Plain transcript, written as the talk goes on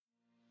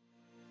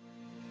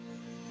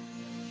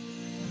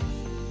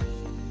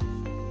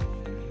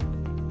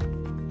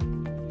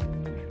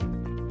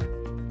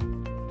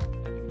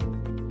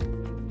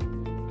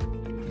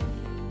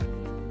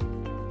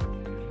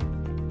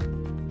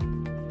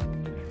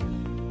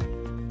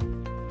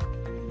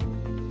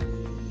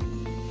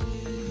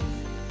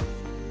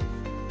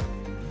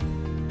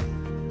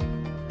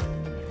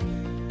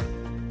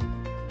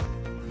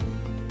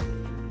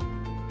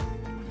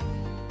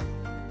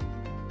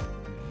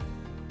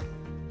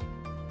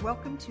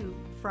Welcome to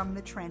From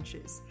the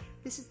Trenches.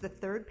 This is the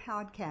third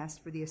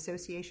podcast for the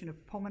Association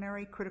of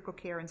Pulmonary Critical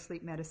Care and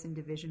Sleep Medicine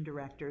Division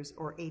Directors,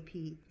 or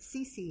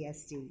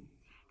APCCSD.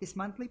 This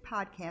monthly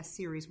podcast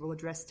series will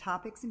address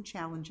topics and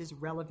challenges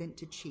relevant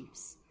to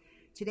chiefs.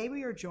 Today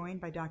we are joined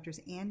by Drs.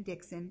 Ann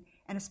Dixon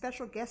and a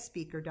special guest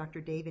speaker,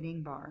 Dr. David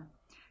Ingbar.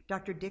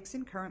 Dr.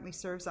 Dixon currently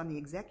serves on the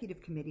executive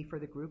committee for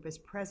the group as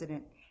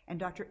president, and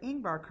Dr.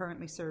 Ingbar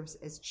currently serves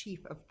as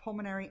chief of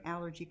pulmonary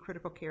allergy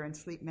critical care and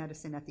sleep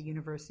medicine at the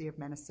University of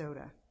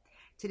Minnesota.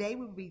 Today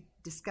we'll be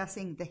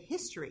discussing the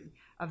history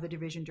of the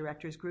Division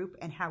Directors Group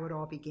and how it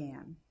all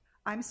began.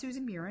 I'm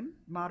Susan Murin,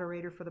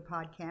 moderator for the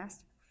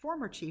podcast,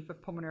 former chief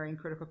of pulmonary and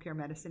critical care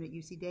medicine at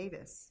UC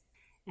Davis.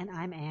 And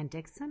I'm Ann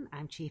Dixon.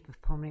 I'm Chief of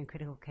Pulmonary and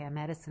Critical Care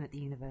Medicine at the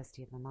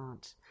University of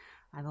Vermont.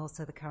 I'm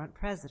also the current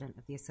president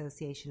of the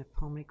Association of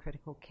Pulmonary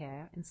Critical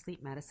Care and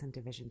Sleep Medicine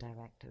Division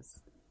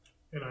Directors.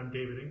 And I'm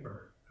David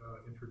Ingbar,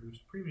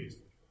 introduced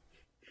previously.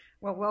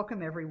 Well,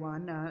 welcome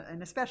everyone,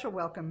 and a special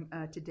welcome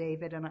to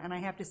David. And I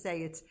have to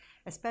say it's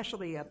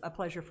especially a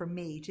pleasure for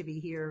me to be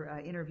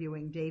here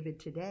interviewing David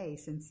today,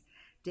 since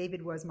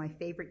David was my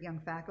favorite young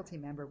faculty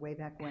member way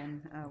back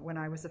when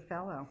I was a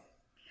fellow.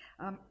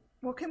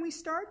 Well, can we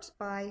start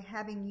by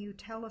having you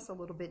tell us a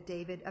little bit,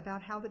 David,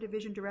 about how the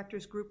Division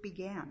Directors Group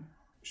began?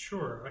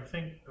 Sure. I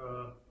think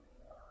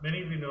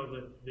many of you know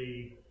that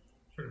the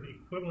sort of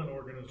equivalent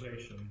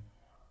organization,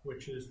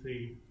 which is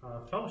the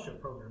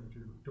Fellowship Program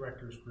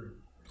Directors Group,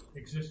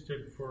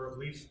 existed for at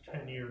least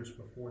 10 years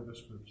before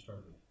this group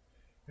started.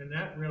 And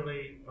that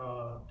really,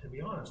 to be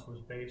honest,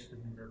 was based in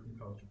the American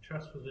College of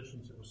Chest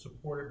Physicians. It was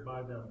supported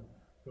by them,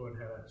 though it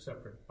had a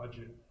separate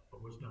budget,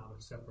 but was not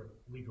a separate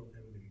legal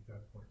entity at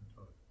that point in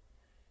time.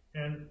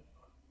 And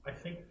I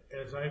think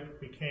as I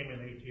became an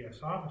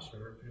ATS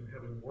officer and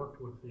having worked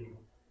with the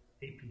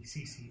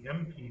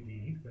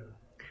APCCMPD, the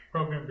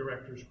Program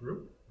Directors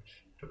Group,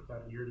 which took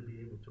about a year to be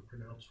able to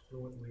pronounce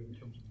fluently in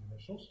terms of the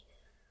initials,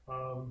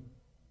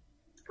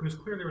 it was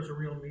clear there was a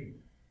real need.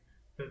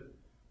 That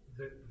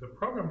the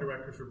program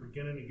directors were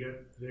beginning to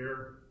get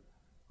their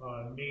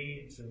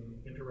needs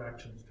and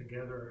interactions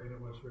together, and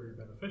it was very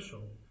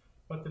beneficial.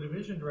 But the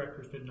division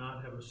directors did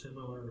not have a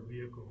similar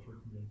vehicle for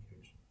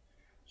communication.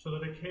 So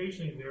that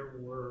occasionally there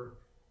were,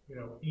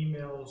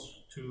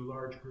 emails to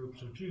large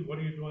groups of, gee, what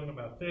are you doing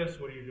about this?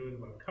 What are you doing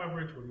about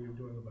coverage? What are you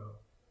doing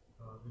about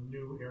the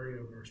new area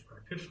of nurse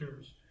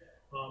practitioners?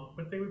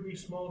 But they would be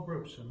small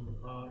groups, and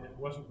it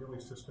wasn't really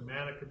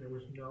systematic, and there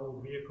was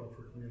no vehicle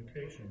for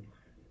communication.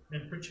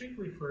 And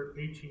particularly for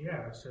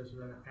ATS, as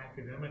an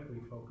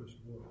academically focused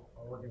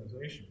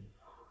organization,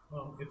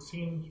 it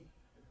seemed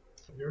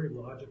very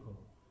logical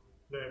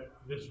that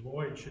this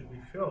void should be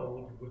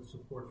filled with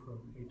support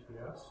from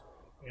ATS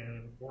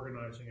and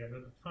organizing it. And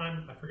at the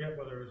time, I forget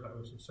whether I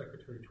was the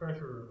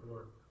secretary-treasurer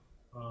or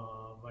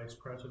vice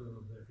president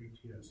of the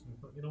ATS. And I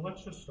thought,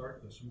 let's just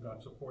start this, and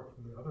got support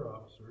from the other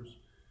officers.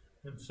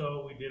 And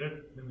so we did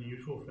it in the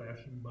usual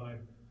fashion by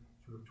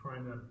sort of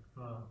trying to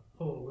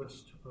pull a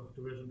list of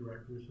division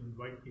directors and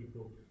invite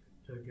people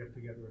to get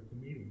together at the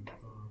meeting,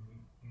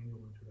 the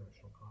annual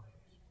international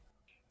conference.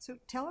 So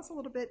tell us a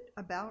little bit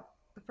about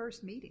the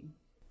first meeting.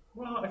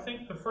 Well, I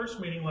think the first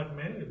meeting, like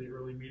many of the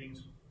early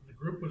meetings, the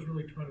group was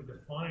really trying to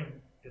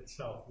define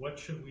itself. What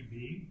should we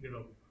be?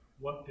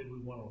 What did we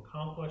want to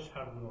accomplish?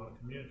 How do we want to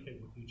communicate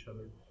with each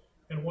other?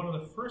 And one of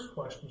the first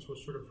questions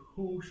was sort of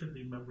who should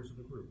be members of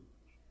the group?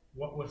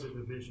 What was a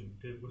division?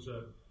 Was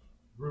a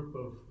group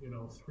of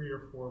 3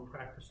 or 4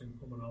 practicing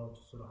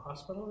pulmonologists in a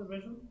hospital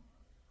division?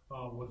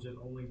 Was it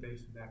only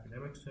based in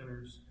academic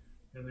centers?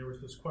 And there was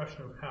this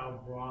question of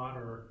how broad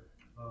or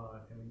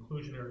and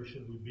inclusionary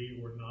should we be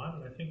or not.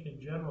 And I think in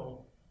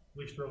general, at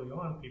least early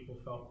on, people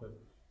felt that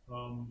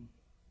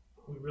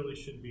we really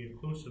should be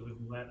inclusive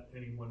and let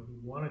anyone who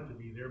wanted to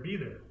be there be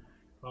there.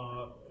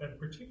 And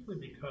particularly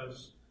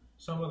because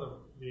some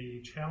of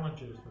the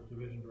challenges that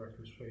division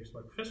directors face,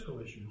 like fiscal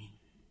issues,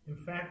 in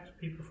fact,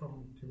 people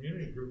from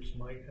community groups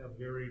might have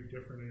very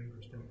different and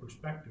interesting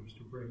perspectives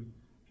to bring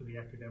to the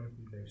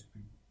academically based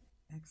people.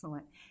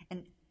 Excellent.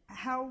 And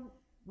how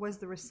was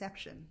the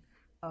reception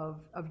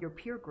of your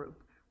peer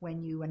group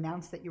when you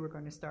announced that you were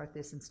going to start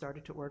this and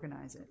started to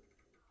organize it?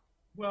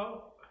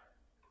 Well,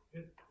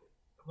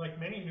 like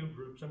many new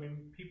groups,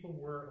 people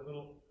were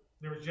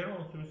there was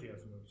general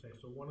enthusiasm, I would say.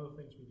 So one of the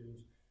things we did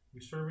is we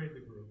surveyed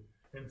the group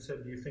and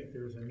said, do you think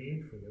there's a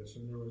need for this?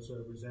 And there was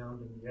a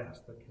resounding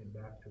yes that came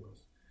back to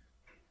us.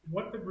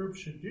 What the group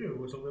should do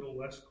was a little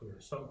less clear.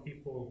 Some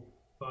people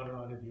thought it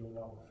ought to deal a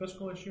lot with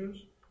fiscal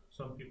issues.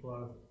 Some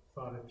people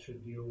thought it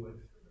should deal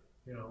with,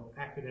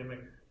 academic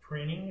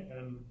training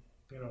and,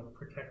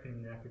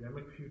 protecting the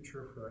academic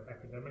future for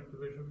academic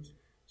divisions.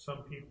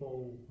 Some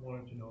people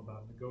wanted to know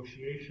about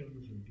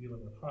negotiations and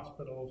dealing with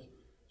hospitals.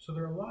 So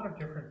there are a lot of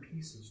different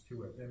pieces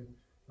to it. And,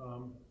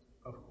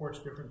 of course,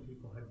 different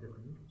people had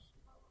different interests.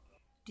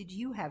 Did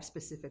you have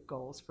specific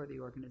goals for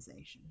the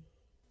organization?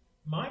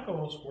 My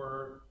goals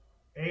were,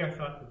 I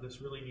thought that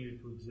this really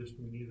needed to exist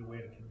and we needed a way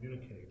to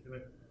communicate.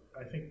 And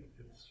I think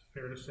it's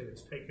fair to say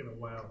it's taken a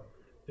while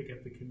to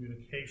get the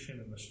communication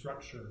and the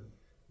structure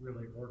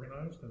really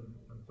organized, and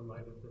I'm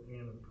delighted that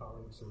Ann and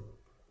colleagues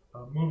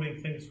are moving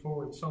things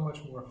forward so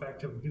much more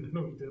effectively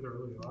than we did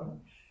early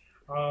on.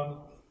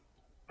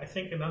 I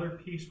think another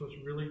piece was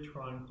really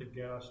trying to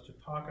get us to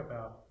talk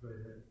about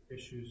the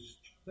issues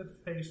that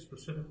face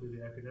specifically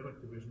the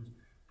academic divisions,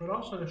 but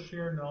also to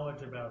share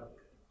knowledge about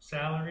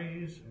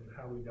salaries and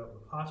how we dealt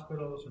with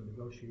hospitals and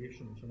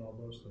negotiations and all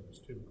those things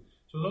too.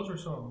 So those are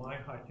some of my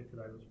high-ticket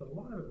items, but a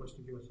lot of it was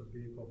to give us a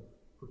vehicle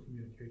for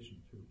communication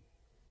too.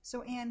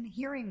 So, Ann,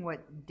 hearing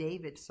what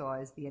David saw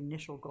as the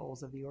initial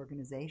goals of the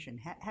organization,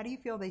 how do you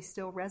feel they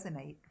still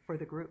resonate for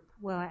the group?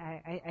 Well,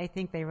 I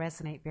think they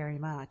resonate very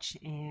much,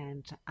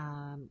 and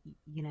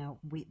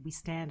we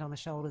stand on the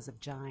shoulders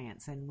of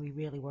giants, and we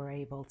really were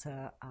able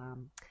to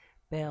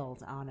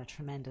build on a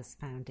tremendous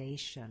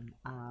foundation,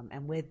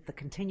 and with the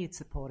continued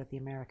support of the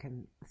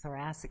American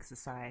Thoracic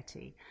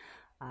Society.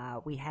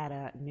 We had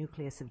a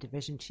nucleus of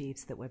division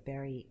chiefs that were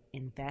very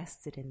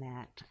invested in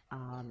that,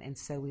 and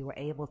so we were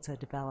able to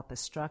develop a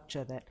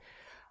structure that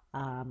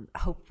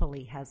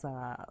hopefully has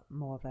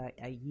more of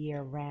a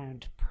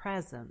year-round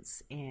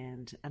presence.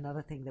 And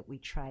another thing that we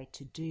tried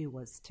to do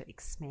was to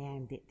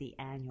expand the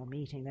annual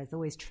meeting. There's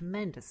always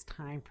tremendous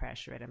time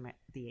pressure at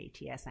the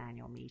ATS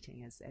annual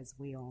meeting, as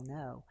we all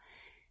know.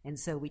 And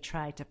so we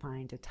tried to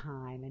find a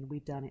time, and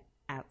we've done it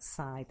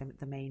outside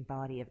the main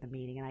body of the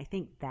meeting, and I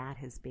think that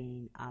has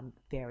been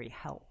very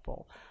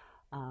helpful.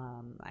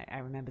 I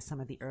remember some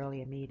of the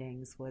earlier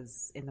meetings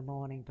was in the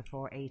morning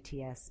before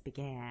ATS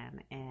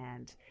began,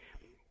 and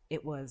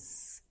it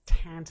was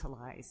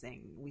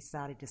tantalizing. We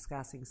started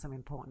discussing some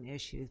important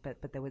issues,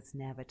 but there was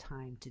never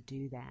time to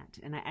do that.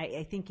 And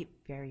I think it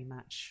very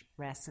much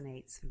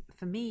resonates.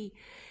 For me,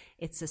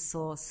 it's a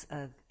source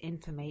of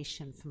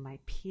information for my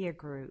peer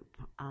group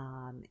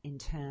in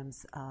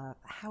terms of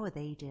how are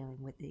they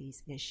dealing with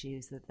these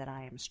issues that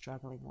I am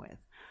struggling with.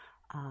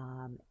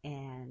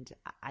 And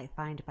I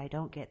find if I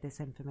don't get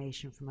this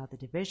information from other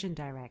division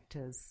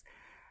directors,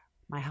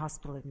 my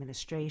hospital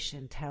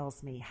administration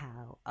tells me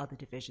how other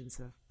divisions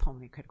of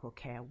pulmonary critical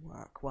care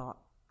work. Well,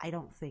 I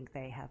don't think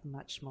they have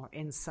much more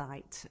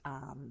insight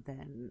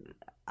than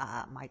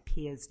my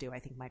peers do. I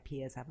think my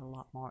peers have a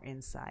lot more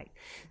insight.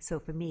 So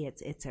for me,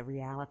 it's a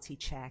reality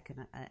check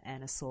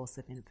and a source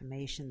of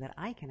information that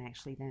I can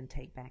actually then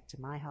take back to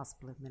my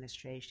hospital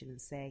administration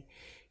and say,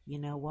 you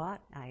know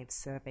what, I have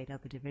surveyed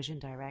other division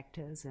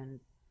directors, and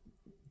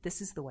this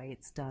is the way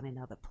it's done in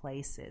other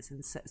places.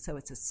 And so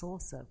it's a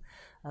source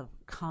of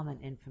common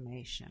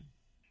information.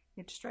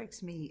 It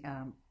strikes me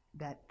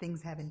that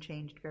things haven't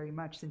changed very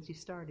much since you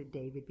started,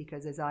 David,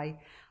 because as I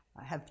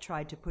have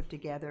tried to put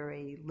together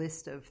a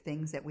list of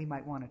things that we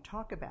might want to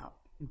talk about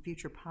in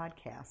future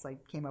podcasts, I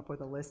came up with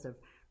a list of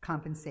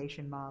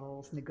compensation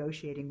models,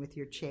 negotiating with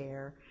your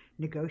chair,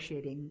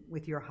 negotiating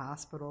with your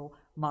hospital,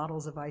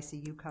 models of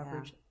ICU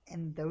coverage,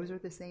 and those are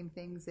the same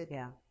things that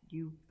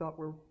you thought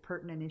were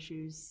pertinent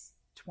issues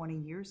 20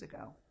 years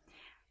ago.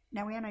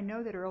 Now, Ann, I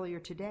know that earlier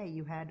today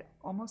you had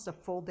almost a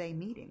full day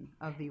meeting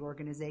of the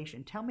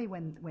organization. Tell me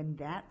when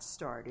that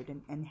started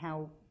and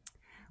how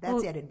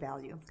that's added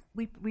value.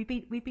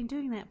 We've been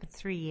doing that for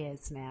 3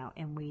 years now,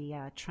 and we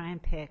try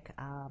and pick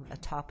a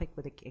topic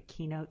with a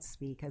keynote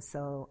speaker.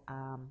 So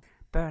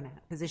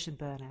burnout, physician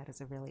burnout is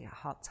a really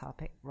hot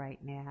topic right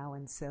now,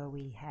 and so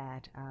we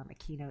had a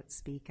keynote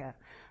speaker,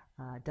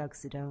 Doug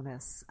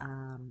Sidonis,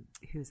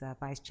 who's a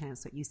vice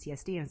chancellor at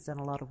UCSD and has done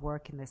a lot of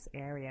work in this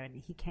area, and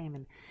he came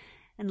and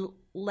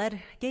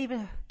gave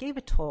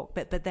a talk,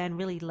 but then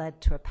really led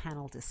to a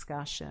panel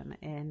discussion,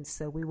 and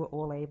so we were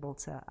all able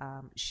to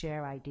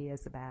share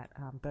ideas about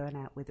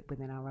burnout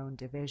within our own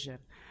division,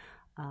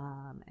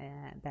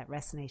 and that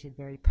resonated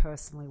very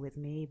personally with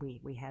me.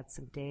 We had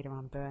some data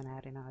on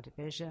burnout in our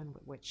division,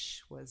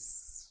 which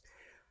was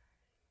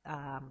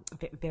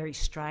very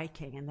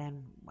striking, and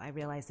then I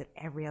realized that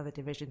every other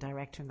division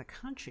director in the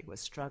country was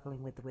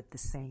struggling with the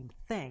same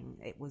thing.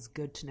 It was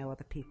good to know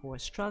other people were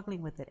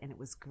struggling with it, and it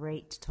was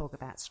great to talk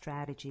about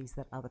strategies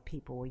that other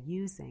people were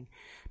using,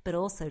 but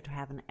also to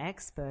have an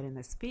expert in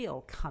this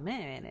field come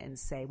in and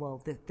say,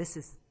 well, this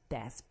is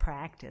best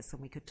practice,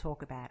 and we could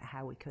talk about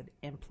how we could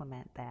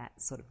implement that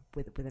sort of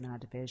within our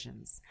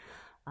divisions.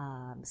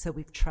 So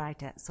we've tried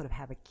to sort of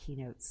have a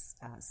keynote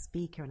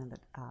speaker, and in the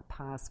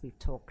past we've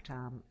talked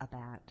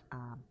about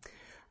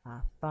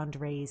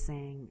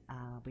fundraising,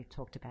 we've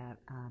talked about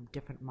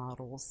different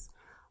models.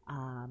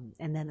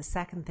 And then the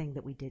second thing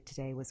that we did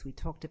today was we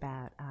talked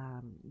about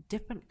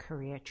different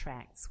career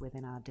tracks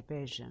within our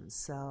division.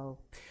 So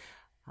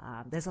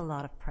there's a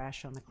lot of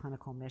pressure on the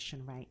clinical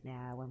mission right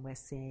now, and we're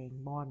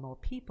seeing more and more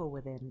people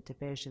within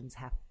divisions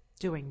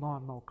doing more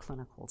and more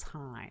clinical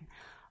time.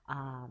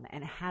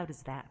 And how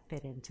does that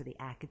fit into the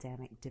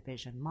academic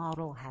division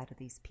model? How do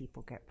these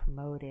people get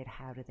promoted?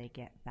 How do they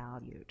get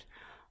valued?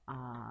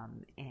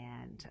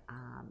 And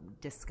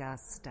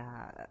discussed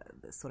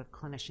the sort of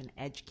clinician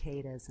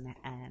educators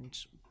and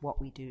what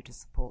we do to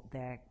support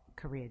their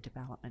career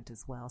development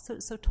as well.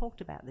 So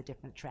talked about the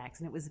different tracks,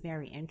 and it was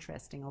very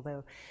interesting.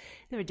 Although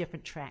there are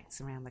different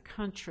tracks around the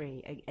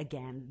country,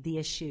 again, the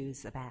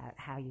issues about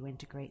how you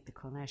integrate the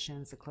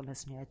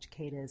clinician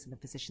educators, and the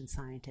physician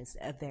scientists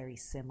are very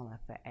similar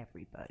for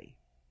everybody.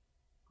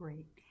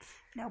 Great.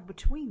 Now,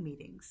 between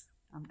meetings,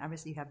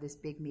 obviously you have this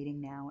big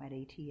meeting now at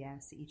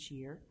ATS each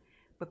year,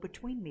 but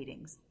between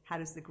meetings, how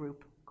does the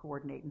group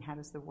coordinate and how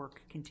does the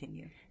work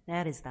continue?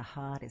 That is the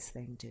hardest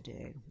thing to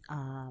do.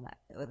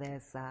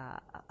 There's a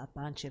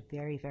bunch of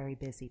very, very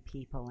busy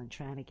people, and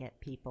trying to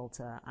get people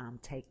to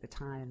take the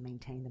time and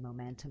maintain the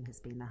momentum has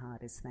been the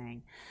hardest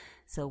thing.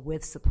 So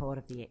with support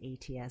of the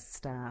ATS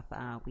staff,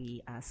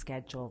 we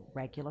schedule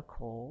regular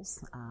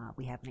calls.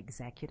 We have an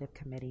executive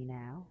committee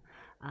now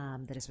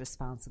that is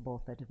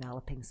responsible for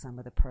developing some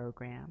of the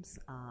programs.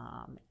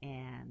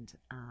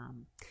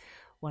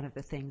 One of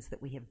the things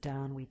that we have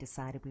done, we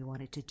decided we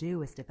wanted to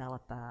do, is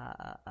develop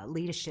a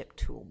leadership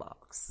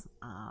toolbox.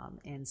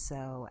 And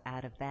so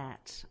out of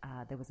that,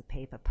 there was a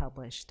paper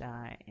published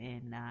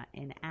in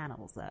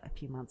Annals a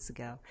few months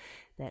ago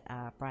that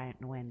Bryant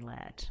Nguyen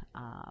led.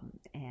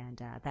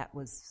 That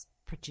was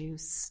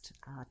produced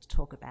to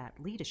talk about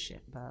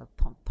leadership of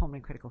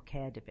pulmonary critical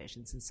care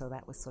divisions, and so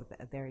that was sort of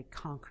a very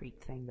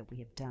concrete thing that we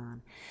have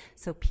done.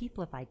 So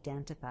people have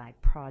identified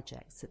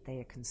projects that they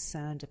are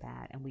concerned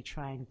about, and we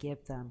try and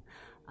give them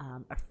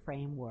a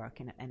framework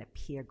and a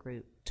peer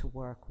group to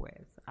work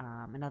with.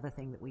 Another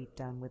thing that we've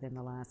done within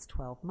the last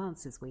 12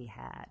 months is we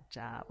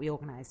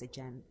organized a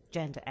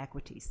Gender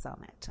Equity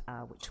Summit,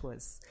 which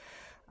was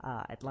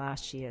at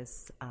last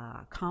year's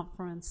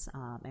conference,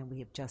 and we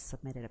have just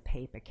submitted a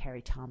paper.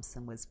 Kerry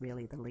Thompson was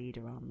really the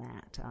leader on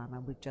that,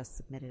 and we've just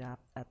submitted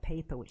a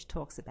paper which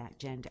talks about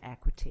gender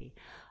equity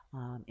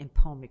in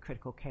pulmonary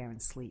critical care and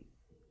sleep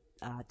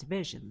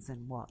divisions,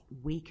 and what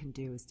we can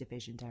do as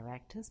division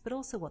directors, but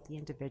also what the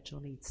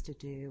individual needs to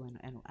do,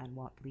 and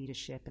what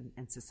leadership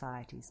and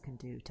societies can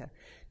do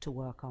to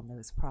work on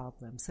those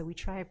problems. So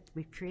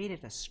we've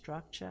created a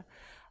structure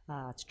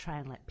to try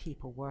and let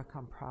people work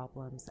on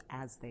problems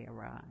as they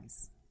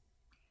arise.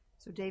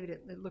 So David,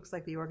 it looks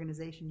like the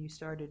organization you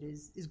started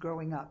is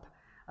growing up.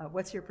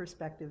 What's your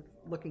perspective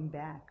looking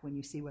back when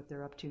you see what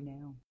they're up to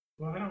now?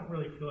 Well, I don't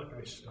really feel like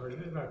I started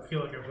it. I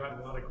feel like I've gotten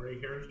a lot of gray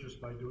hairs just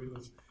by doing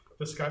this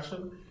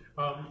discussion.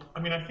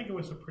 I think it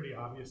was a pretty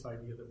obvious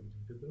idea that we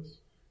did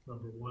this,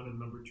 number one. And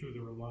number two,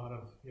 there were a lot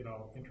of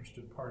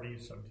interested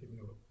parties. I'm thinking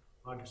of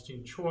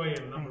Augustine Choi and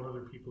a number of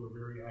other people who were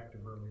very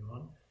active early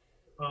on.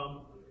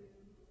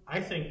 I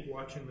think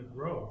watching the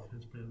growth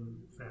has been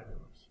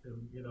fabulous,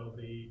 and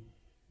the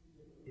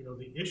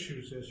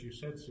issues, as you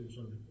said,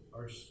 Susan,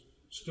 are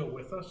still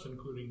with us,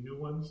 including new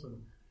ones,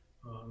 and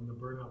the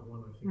burnout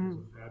one I think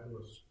is a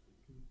fabulous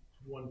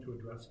one to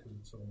address because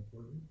it's so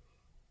important.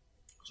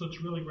 So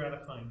it's really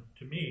gratifying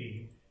to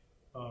me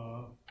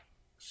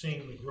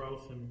seeing the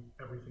growth and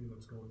everything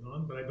that's going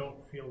on, but I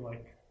don't feel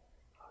like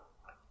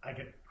I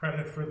get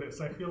credit for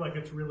this. I feel like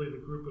it's really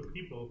the group of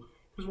people,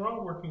 because we're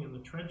all working in the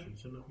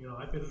trenches, and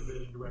I've been a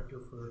division director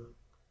for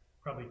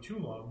probably too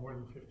long, more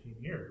than 15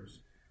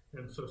 years,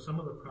 and so some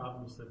of the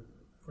problems that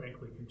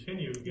frankly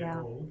continue get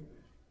old,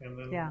 and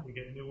then we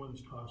get new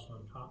ones tossed on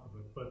top of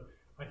it. But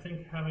I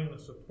think having the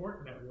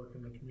support network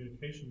and the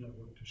communication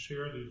network to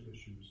share these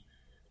issues,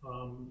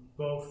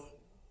 both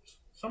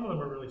some of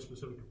them are really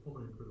specific to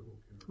pulmonary critical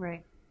care.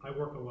 Right. I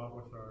work a lot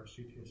with our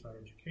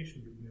CTSI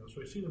education group,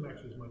 so I see them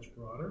actually as much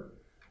broader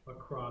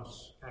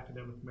across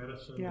academic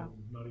medicine and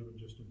not even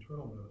just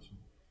internal medicine.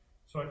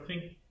 So I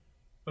think,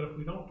 but if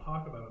we don't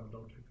talk about them and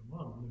don't take them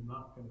on, they're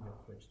not going to get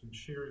fixed. And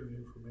sharing the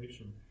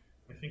information,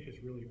 I think,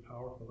 is really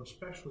powerful,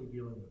 especially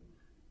dealing with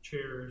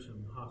chairs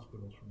and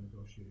hospitals for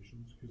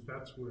negotiations, because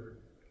that's where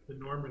the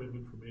normative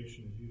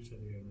information, as you said,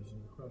 Ann, is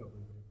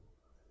incredibly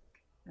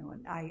big. No,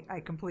 and I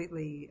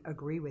completely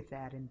agree with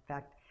that. In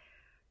fact,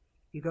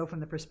 you go from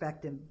the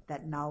perspective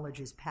that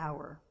knowledge is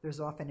power. There's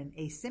often an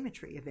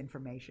asymmetry of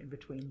information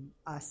between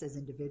us as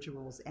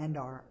individuals and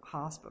our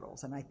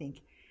hospitals. And I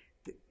think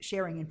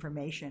sharing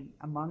information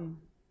among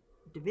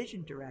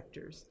division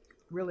directors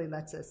really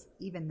lets us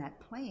even that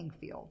playing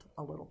field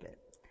a little bit.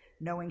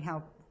 Knowing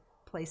how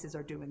places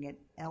are doing it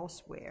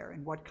elsewhere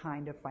and what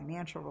kind of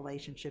financial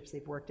relationships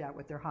they've worked out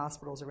with their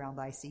hospitals around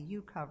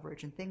ICU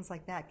coverage and things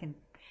like that can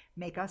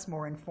make us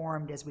more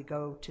informed as we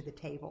go to the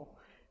table.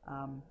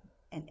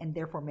 And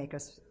therefore make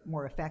us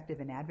more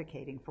effective in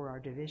advocating for our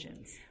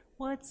divisions.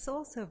 Well, it's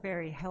also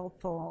very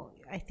helpful.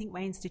 I think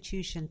my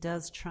institution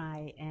does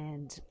try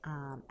and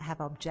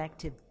have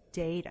objective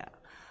data,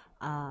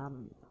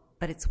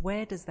 but it's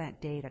where does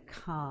that data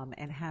come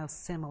and how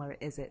similar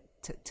is it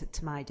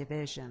to my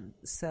division?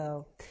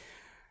 So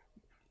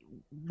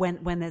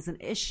when there's an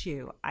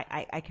issue,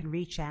 I can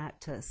reach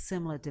out to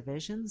similar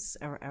divisions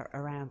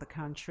around the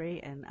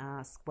country and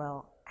ask,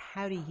 well,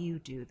 how do you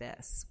do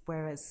this?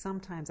 Whereas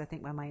sometimes I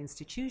think when my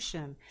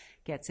institution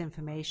gets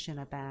information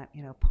about,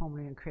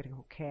 pulmonary and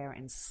critical care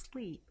and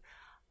sleep,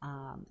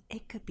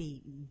 it could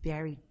be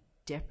very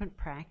different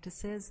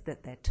practices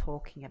that they're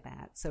talking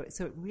about. So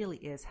it really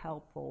is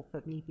helpful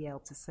for me to be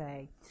able to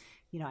say,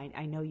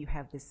 I know you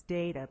have this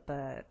data,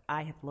 but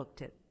I have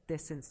looked at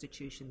this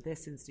institution,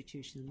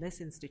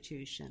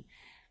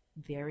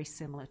 very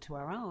similar to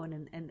our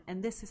own,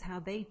 and this is how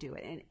they do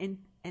it.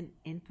 And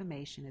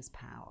information is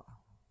power.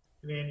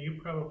 And Ann, you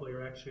probably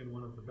are actually in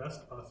one of the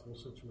best possible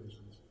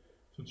situations,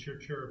 since you're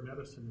chair of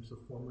medicine as a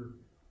former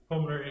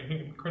pulmonary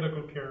and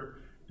critical care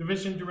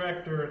division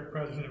director and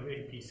president of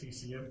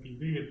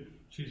APCC-MPB, and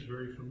she's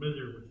very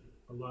familiar with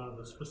a lot of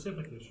the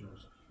specific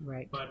issues.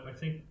 Right. But I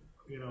think,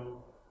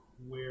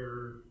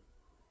 where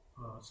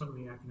some of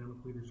the academic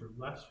leaders are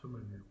less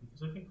familiar,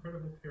 because I think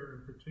critical care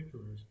in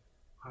particular is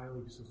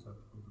highly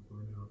susceptible to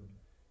burnout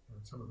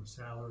and some of the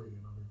salary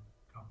and other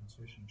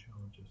compensation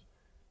challenges.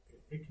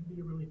 It can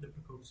be a really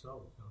difficult sell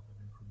without that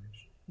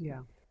information.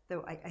 Yeah.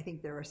 Though I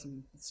think there are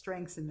some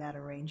strengths in that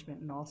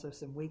arrangement and also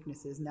some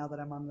weaknesses. Now that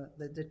I'm on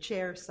the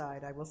chair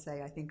side, I will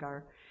say I think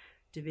our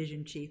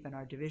division chief and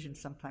our division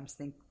sometimes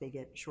think they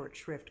get short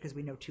shrift because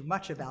we know too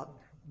much about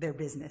their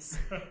business.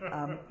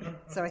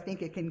 So I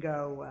think it can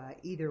go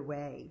either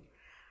way.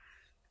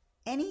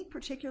 Any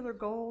particular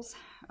goals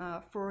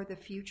for the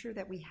future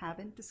that we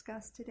haven't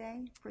discussed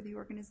today for the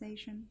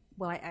organization?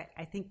 Well,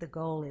 I think the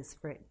goal is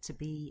for it to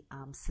be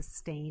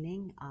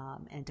sustaining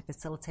and to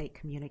facilitate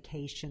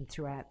communication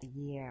throughout the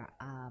year.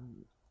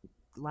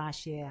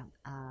 Last year,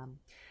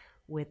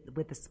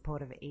 with the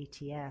support of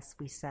ATS,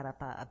 we set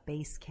up a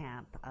base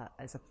camp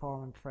as a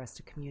forum for us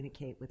to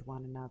communicate with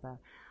one another.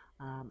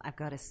 I've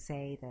got to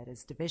say that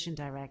as division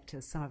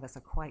directors, some of us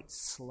are quite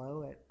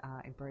slow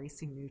at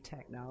embracing new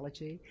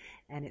technology,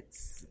 and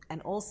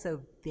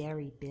also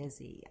very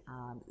busy.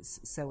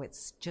 So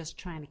it's just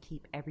trying to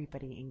keep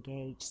everybody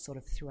engaged sort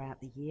of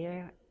throughout the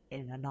year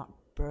in a not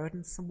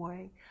burdensome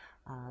way,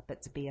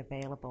 but to be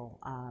available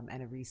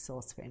and a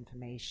resource for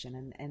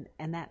information.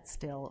 And that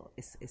still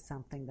is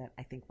something that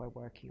I think we're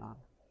working on.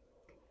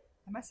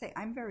 I must say,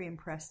 I'm very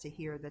impressed to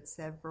hear that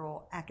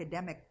several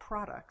academic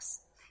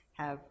products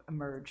have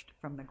emerged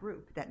from the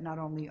group, that not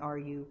only are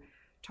you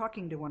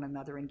talking to one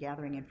another and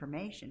gathering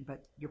information,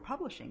 but you're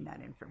publishing that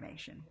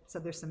information. So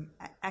there's some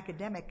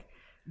academic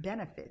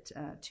benefit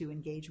to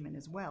engagement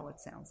as well, it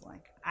sounds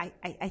like.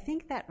 I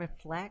think that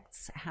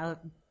reflects how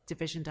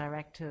division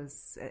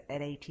directors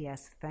at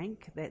ATS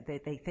think.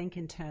 They think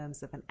in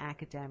terms of an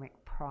academic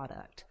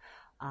product.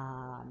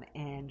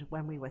 And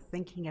when we were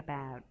thinking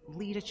about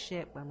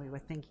leadership, when we were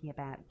thinking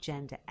about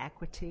gender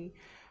equity,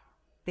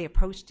 they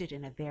approached it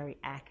in a very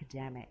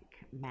academic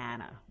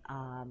manner,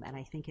 and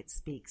I think it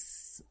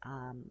speaks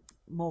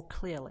more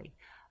clearly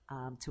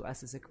to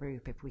us as a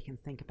group if we can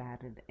think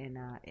about it in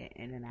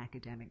an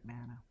academic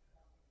manner.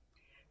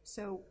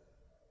 So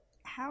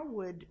how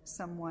would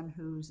someone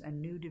who's a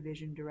new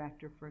division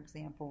director, for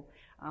example,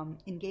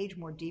 engage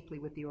more deeply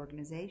with the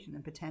organization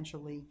and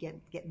potentially get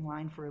in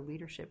line for a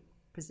leadership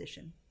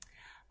position?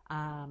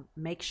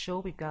 Make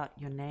sure we've got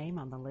your name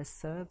on the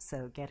listserv,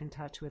 so get in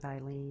touch with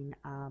Eileen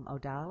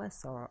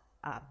Odalis or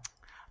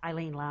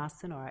Eileen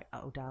Larson or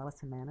Odalis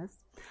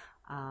Jimenez,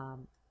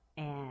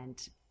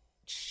 and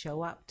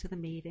show up to the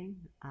meeting.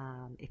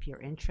 If you're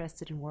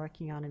interested in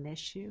working on an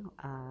issue,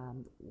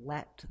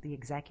 let the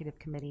executive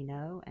committee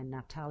know, and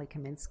Naftali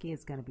Kaminsky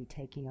is going to be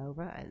taking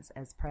over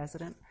as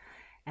president.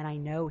 And I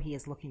know he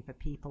is looking for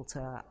people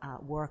to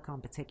work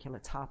on particular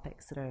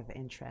topics that are of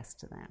interest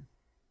to them.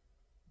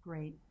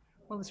 Great.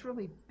 Well, it's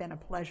really been a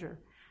pleasure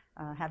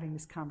having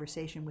this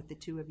conversation with the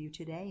two of you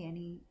today.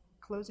 Any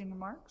closing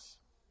remarks?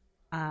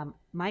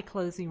 My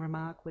closing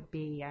remark would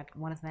be I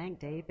want to thank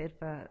David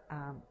for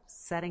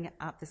setting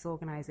up this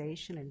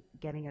organization and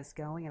getting us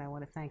going, and I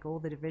want to thank all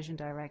the division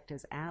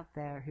directors out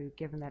there who've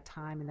given their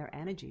time and their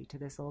energy to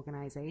this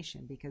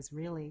organization, because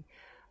really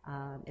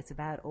it's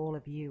about all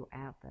of you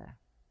out there.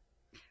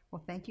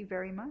 Well, thank you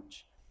very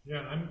much.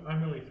 Yeah,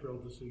 I'm really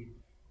thrilled to see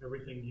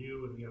everything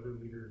you and the other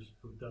leaders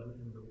have done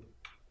in the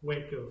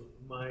wake of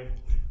my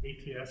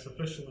ATS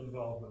official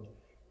involvement.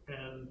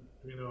 And,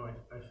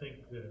 I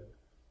think that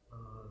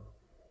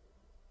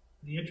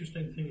the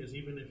interesting thing is,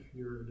 even if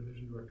you're a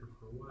division director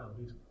for a while,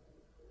 you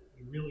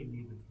really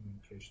need the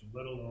communication,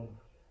 let alone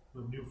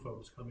with new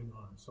folks coming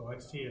on. So I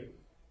see it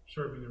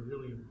serving a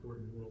really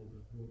important role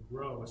that will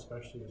grow,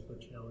 especially as the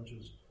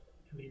challenges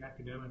to the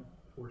academic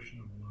portion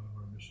of a lot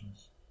of our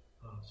missions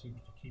seems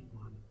to keep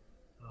on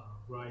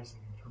rising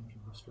in terms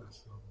of the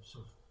stress level. So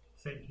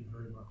thank you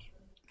very much.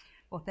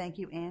 Well, thank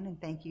you, Ann, and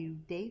thank you,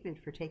 David,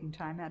 for taking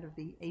time out of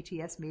the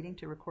ATS meeting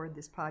to record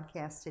this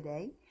podcast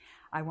today.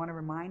 I want to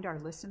remind our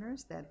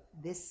listeners that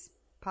this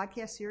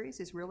podcast series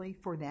is really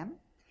for them.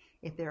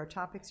 If there are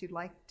topics you'd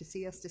like to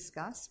see us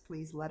discuss,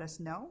 please let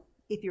us know.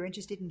 If you're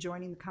interested in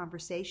joining the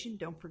conversation,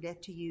 don't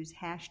forget to use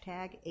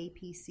hashtag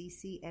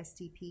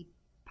APCCSTP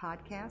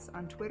podcast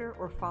on Twitter,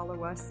 or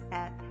follow us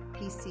at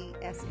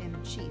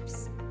PCSM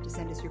Chiefs to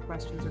send us your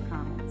questions or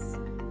comments.